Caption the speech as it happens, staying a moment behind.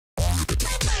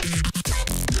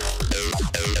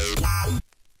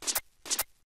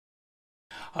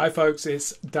Hi folks,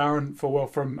 it's Daren Fulwell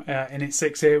from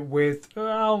Init6 here with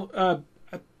a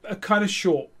kind of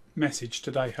short message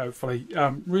today, hopefully.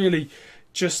 Really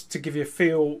just to give you a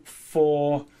feel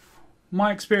for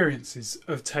my experiences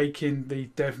of taking the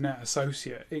DevNet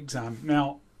Associate exam.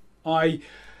 Now, I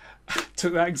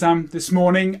took that exam this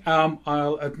morning.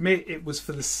 I'll admit it was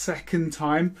for the second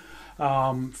time.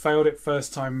 Failed it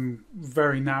first time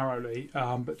very narrowly,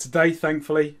 but today,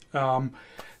 thankfully,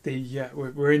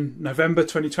 we're in November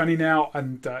 2020 now,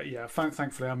 and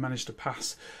thankfully I managed to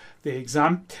pass the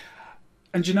exam.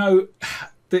 And you know,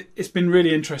 it's been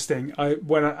really interesting.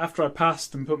 After I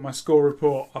passed and put my score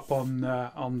report up on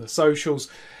the socials,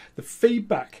 the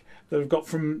feedback that I've got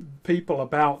from people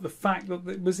about the fact that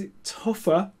it was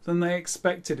tougher than they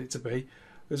expected it to be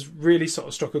has really sort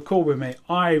of struck a chord with me.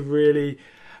 I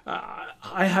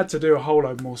had to do a whole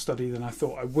load more study than I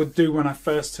thought I would do when I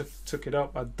first took it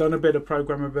up. I'd done a bit of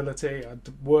programmability, I'd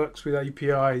worked with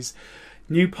APIs,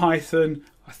 knew Python.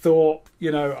 I thought,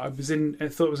 I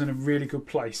thought it was in a really good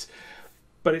place.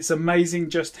 But it's amazing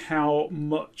just how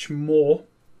much more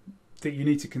that you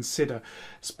need to consider,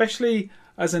 especially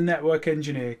as a network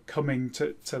engineer coming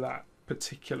to that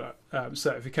particular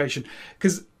certification.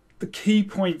 Because the key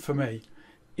point for me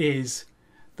is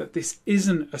that this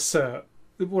isn't a cert.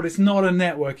 Well, it's not a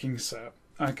networking cert,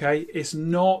 okay? It's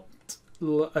not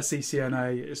a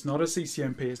CCNA, it's not a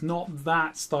CCNP, it's not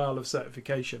that style of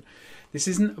certification. This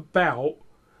isn't about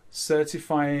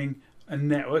certifying a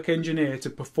network engineer to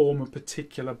perform a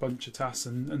particular bunch of tasks,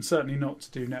 and certainly not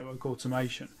to do network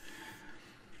automation.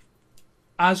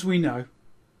 As we know,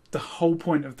 the whole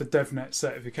point of the DevNet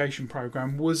certification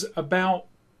program was about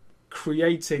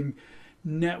creating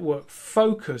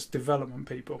network-focused development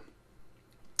people.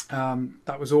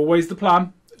 That was always the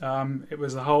plan. It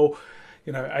was the whole,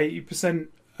 80%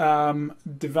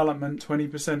 development,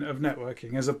 20% of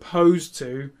networking, as opposed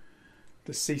to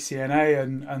the CCNA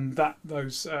and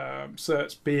those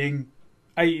certs being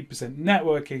 80%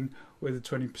 networking with a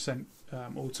 20%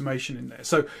 automation in there.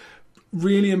 So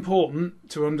really important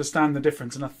to understand the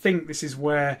difference. And I think this is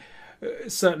where,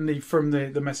 certainly from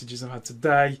the messages I've had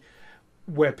today,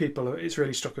 where it's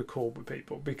really struck a chord with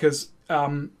people, because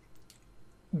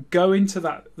go into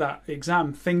that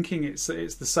exam thinking it's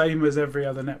the same as every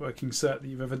other networking cert that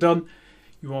you've ever done.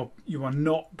 You are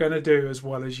not going to do as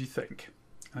well as you think.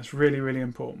 That's really, really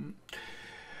important.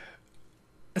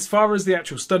 As far as the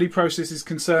actual study process is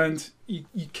concerned,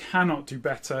 you cannot do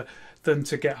better than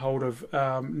to get hold of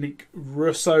Nick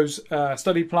Russo's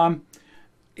study plan.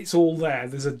 It's all there.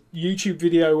 There's a YouTube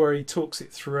video where he talks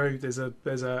it through. There's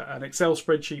an Excel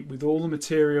spreadsheet with all the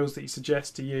materials that he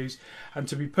suggests to use. And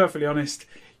to be perfectly honest,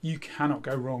 you cannot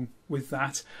go wrong with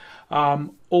that.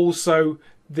 Also,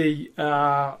 the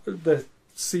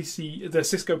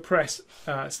Cisco Press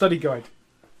study guide,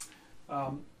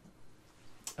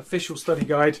 official study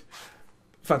guide,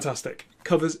 fantastic.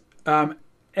 Covers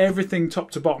everything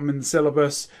top to bottom in the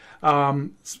syllabus.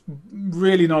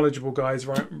 Really knowledgeable guys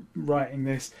writing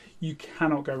this. You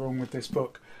cannot go wrong with this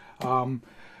book.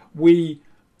 We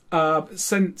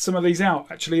sent some of these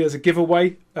out actually as a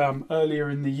giveaway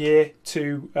earlier in the year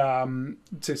to some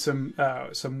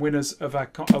winners of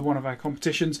one of our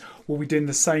competitions. We'll be doing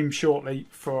the same shortly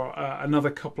for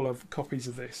another couple of copies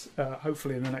of this,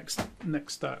 hopefully in the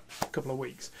next couple of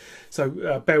weeks.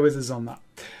 So bear with us on that.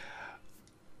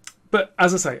 But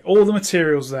as I say, all the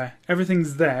material's there,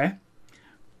 everything's there,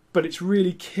 but it's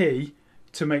really key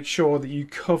to make sure that you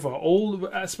cover all,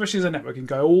 especially as a networking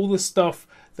guy, all the stuff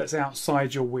that's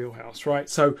outside your wheelhouse, right?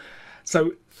 So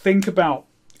think about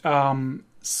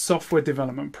software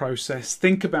development process,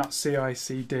 think about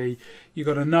CI/CD. You've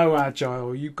got to know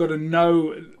Agile, you've got to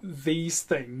know these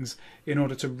things in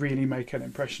order to really make an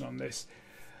impression on this.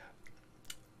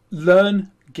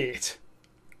 Learn Git,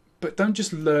 but don't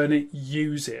just learn it,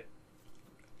 use it.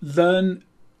 Learn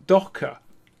Docker,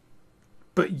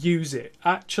 but use it.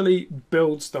 Actually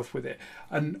build stuff with it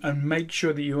and make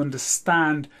sure that you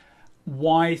understand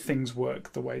why things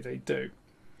work the way they do.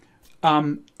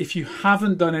 If you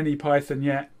haven't done any Python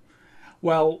yet,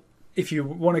 well, if you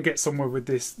want to get somewhere with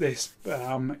this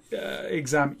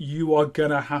exam, you are going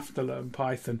to have to learn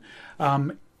Python.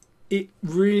 It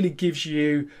really gives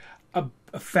you a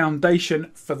foundation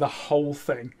for the whole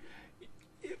thing.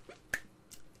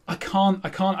 I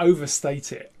can't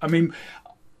overstate it. I mean,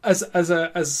 as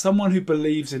someone who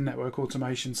believes in network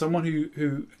automation, someone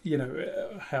who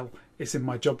hell, it's in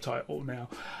my job title now.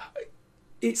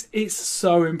 It's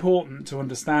so important to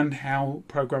understand how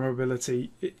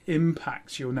programmability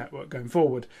impacts your network going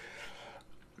forward.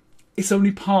 It's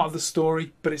only part of the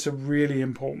story, but it's a really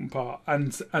important part.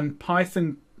 And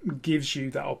Python gives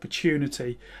you that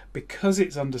opportunity, because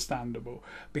it's understandable,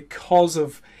 because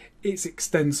of it's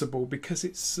extensible, because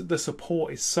the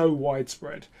support is so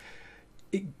widespread.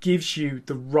 It gives you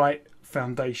the right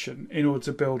foundation in order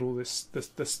to build all this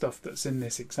the stuff that's in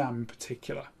this exam in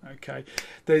particular. Okay,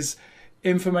 there's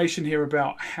information here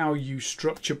about how you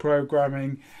structure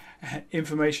programming,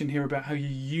 information here about how you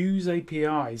use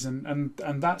APIs, and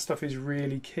that stuff is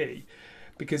really key,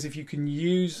 because if you can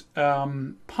use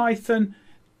Python,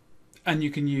 and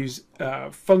you can use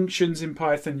functions in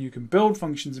Python, you can build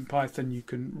functions in Python, you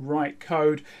can write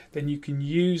code, then you can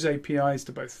use APIs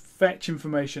to both fetch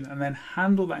information and then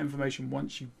handle that information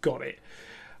once you've got it.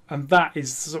 And that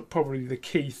is probably the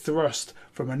key thrust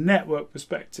from a network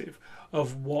perspective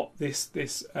of what this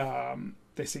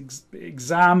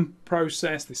exam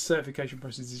process, this certification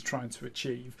process is trying to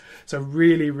achieve. So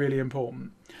really, really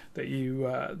important that you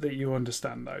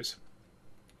understand those.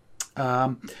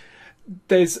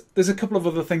 There's a couple of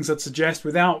other things I'd suggest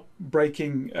without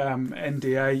breaking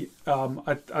NDA.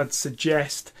 I'd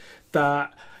suggest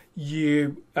that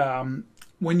you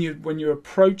when you're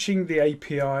approaching the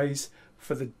APIs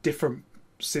for the different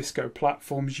Cisco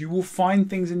platforms, you will find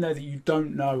things in there that you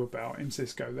don't know about in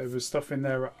Cisco. There was stuff in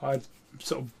there I'd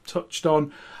sort of touched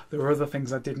on. There were other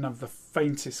things I didn't have the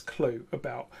faintest clue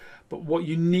about. But what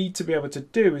you need to be able to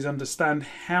do is understand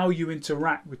how you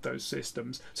interact with those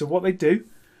systems. So what they do,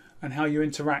 and how you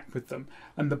interact with them.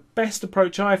 And the best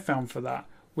approach I found for that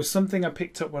was something I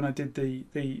picked up when I did the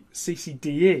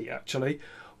CCDE, actually,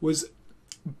 was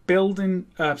building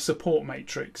a support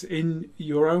matrix in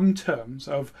your own terms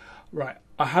of, right,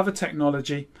 I have a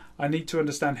technology, I need to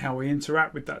understand how we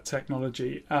interact with that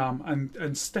technology,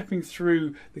 and stepping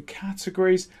through the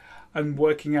categories and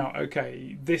working out,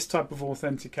 okay, this type of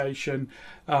authentication,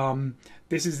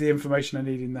 this is the information I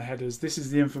need in the headers, this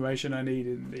is the information I need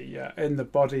in the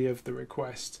body of the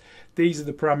request, these are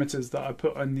the parameters that I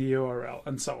put on the URL,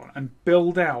 and so on, and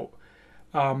build out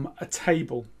a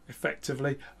table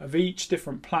effectively of each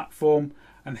different platform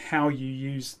and how you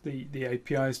use the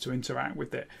APIs to interact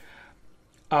with it.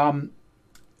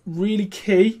 Really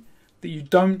key that you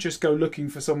don't just go looking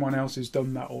for someone else who's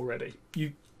done that already.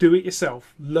 You do it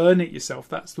yourself, learn it yourself.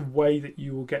 That's the way that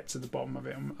you will get to the bottom of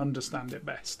it and understand it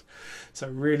best. So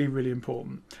really, really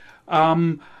important.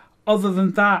 Other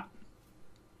than that,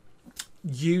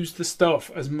 use the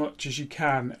stuff as much as you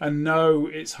can. I know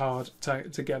it's hard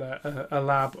to get a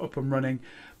lab up and running,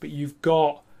 but you've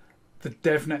got the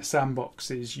DevNet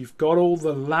sandboxes, you've got all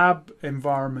the lab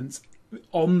environments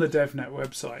on the DevNet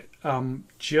website.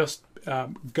 Just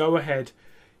go ahead,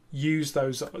 use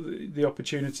the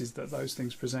opportunities that those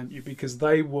things present you, because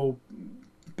they will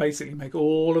basically make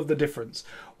all of the difference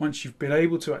once you've been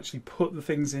able to actually put the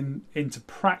things into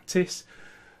practice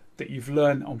that you've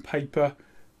learned on paper.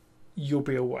 You'll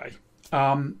be away,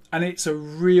 and it's a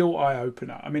real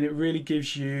eye-opener. I mean, it really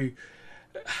gives you,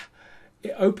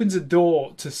 it opens a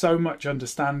door to so much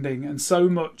understanding and so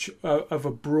much of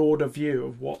a broader view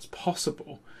of what's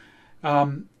possible.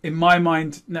 In my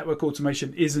mind, network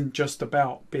automation isn't just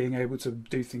about being able to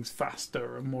do things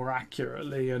faster and more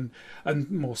accurately and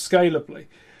more scalably,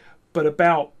 but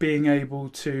about being able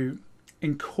to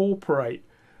incorporate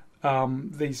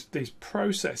these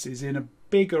processes in a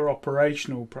bigger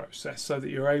operational process so that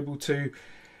you're able to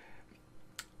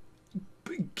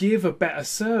give a better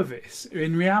service.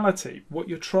 In reality, what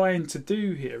you're trying to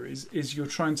do here is you're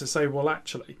trying to say, well,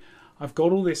 actually, I've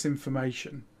got all this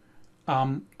information.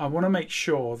 I want to make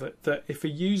sure that if a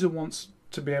user wants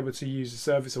to be able to use a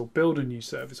service or build a new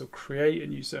service or create a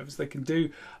new service, they can do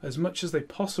as much as they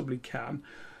possibly can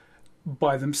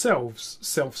by themselves,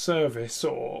 self-service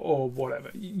or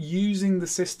whatever, using the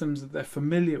systems that they're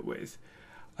familiar with.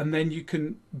 And then you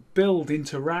can build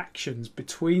interactions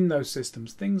between those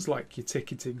systems, things like your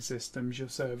ticketing systems, your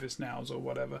ServiceNows or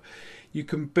whatever. You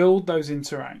can build those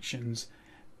interactions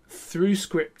through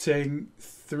scripting,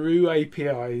 through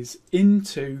APIs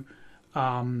into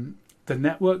the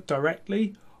network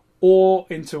directly, or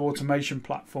into automation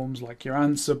platforms like your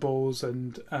Ansibles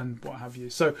and what have you.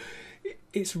 So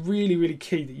it's really, really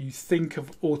key that you think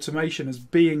of automation as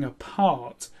being a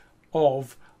part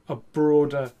of a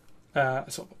broader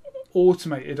sort of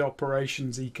automated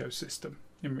operations ecosystem.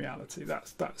 In reality,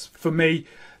 that's for me,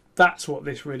 that's what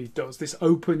this really does. This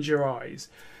opens your eyes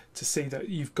to see that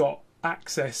you've got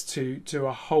access to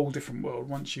a whole different world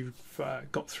once you've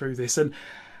got through this, and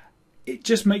it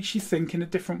just makes you think in a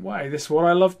different way. This is what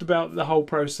I loved about the whole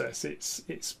process.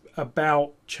 It's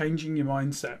about changing your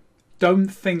mindset. Don't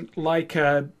think like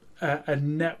a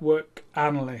network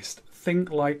analyst. Think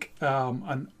like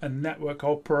a network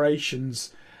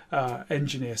operations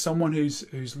engineer, someone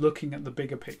who's looking at the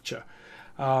bigger picture.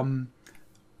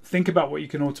 Think about what you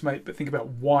can automate, but think about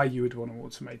why you would want to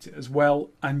automate it as well,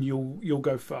 and you'll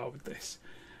go far with this.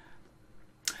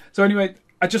 So anyway,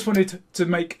 I just wanted to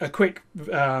make a quick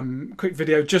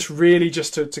video, just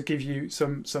to give you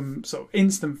some sort of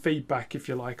instant feedback, if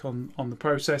you like, on the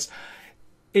process.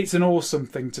 It's an awesome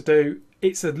thing to do.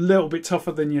 It's a little bit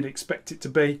tougher than you'd expect it to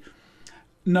be.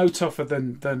 No tougher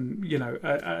than you know,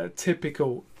 a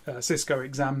typical Cisco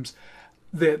exams.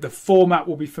 The format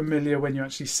will be familiar when you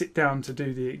actually sit down to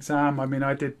do the exam. I mean,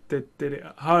 I did it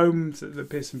at home, so the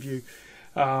Pearson VUE,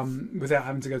 without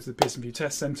having to go to the Pearson VUE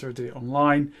test centre. I did it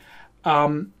online.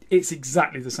 It's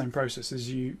exactly the same process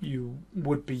as you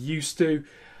would be used to.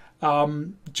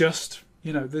 Just,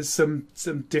 you know, there's some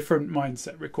different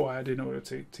mindset required in order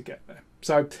to get there.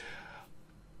 So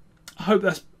I hope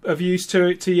that's of use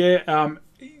to you.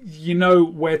 You know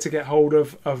where to get hold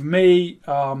of me,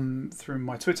 through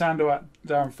my Twitter handle at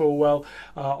Daren Fulwell,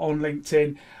 on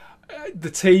LinkedIn,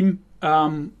 the team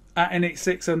at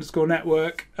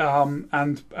NX6_network,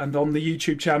 and on the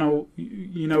YouTube channel.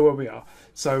 You know where we are.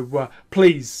 So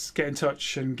please get in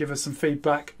touch and give us some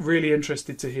feedback. Really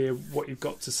interested to hear what you've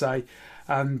got to say.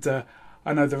 And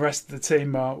I know the rest of the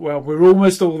team are, well, we're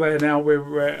almost all there now.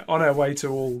 We're on our way to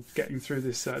all getting through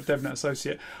this DevNet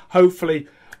Associate. Hopefully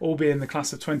all be in the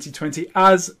class of 2020,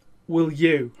 as will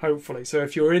you, hopefully. So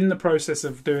if you're in the process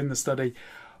of doing the study,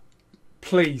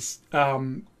 please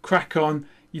crack on.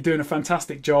 You're doing a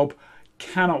fantastic job.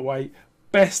 Cannot wait.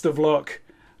 Best of luck.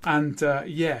 And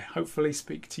yeah, hopefully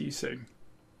speak to you soon.